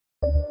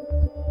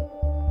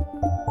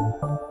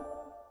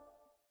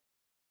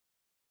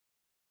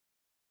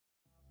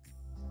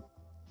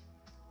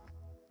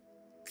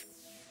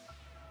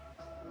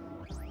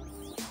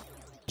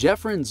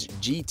Gefran's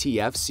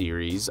GTF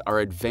Series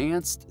are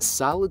advanced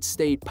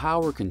solid-state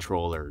power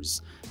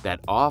controllers that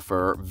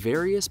offer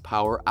various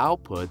power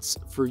outputs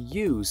for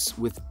use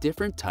with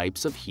different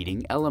types of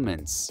heating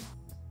elements.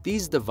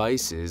 These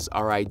devices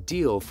are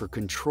ideal for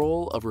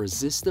control of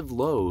resistive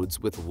loads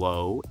with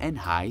low and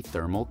high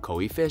thermal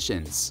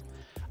coefficients,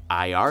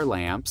 IR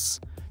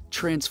lamps,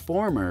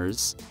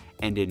 transformers,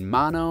 and in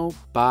mono,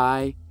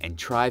 bi, and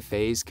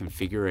triphase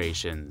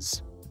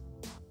configurations.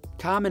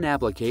 Common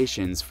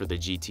applications for the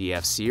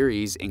GTF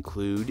series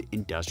include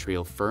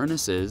industrial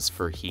furnaces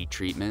for heat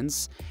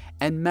treatments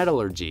and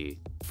metallurgy,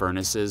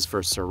 furnaces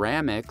for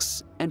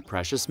ceramics and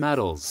precious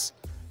metals,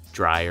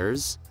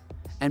 dryers,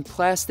 and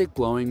plastic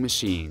blowing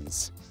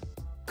machines.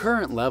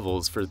 Current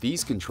levels for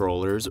these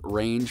controllers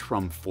range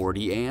from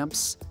 40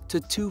 amps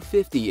to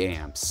 250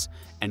 amps,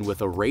 and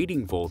with a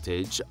rating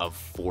voltage of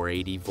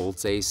 480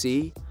 volts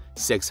AC,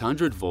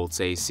 600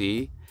 volts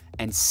AC,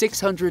 and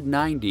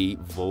 690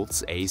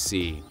 volts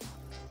AC.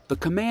 The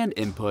command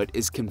input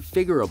is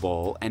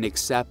configurable and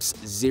accepts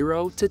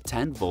 0 to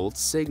 10 volt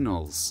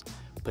signals,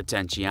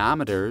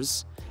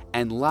 potentiometers,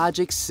 and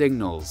logic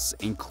signals,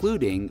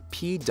 including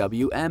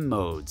PWM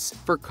modes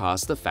for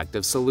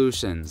cost-effective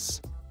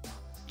solutions.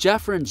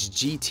 Gefran's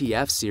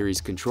GTF series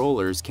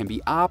controllers can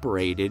be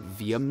operated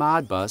via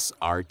Modbus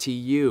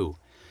RTU.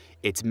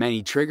 Its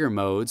many trigger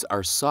modes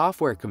are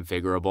software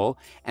configurable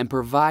and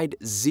provide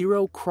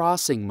zero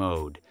crossing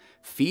mode,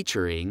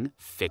 featuring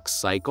fixed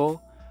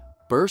cycle,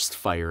 burst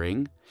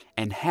firing,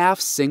 and half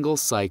single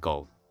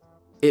cycle.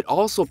 It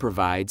also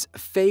provides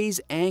phase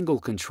angle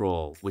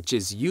control, which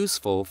is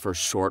useful for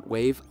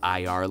shortwave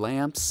IR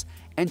lamps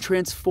and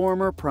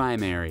transformer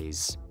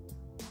primaries.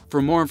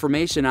 For more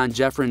information on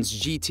Gefran's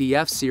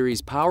GTF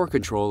series power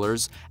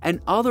controllers and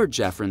other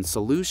Gefran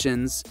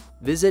solutions,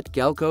 visit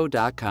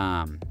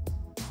Galco.com.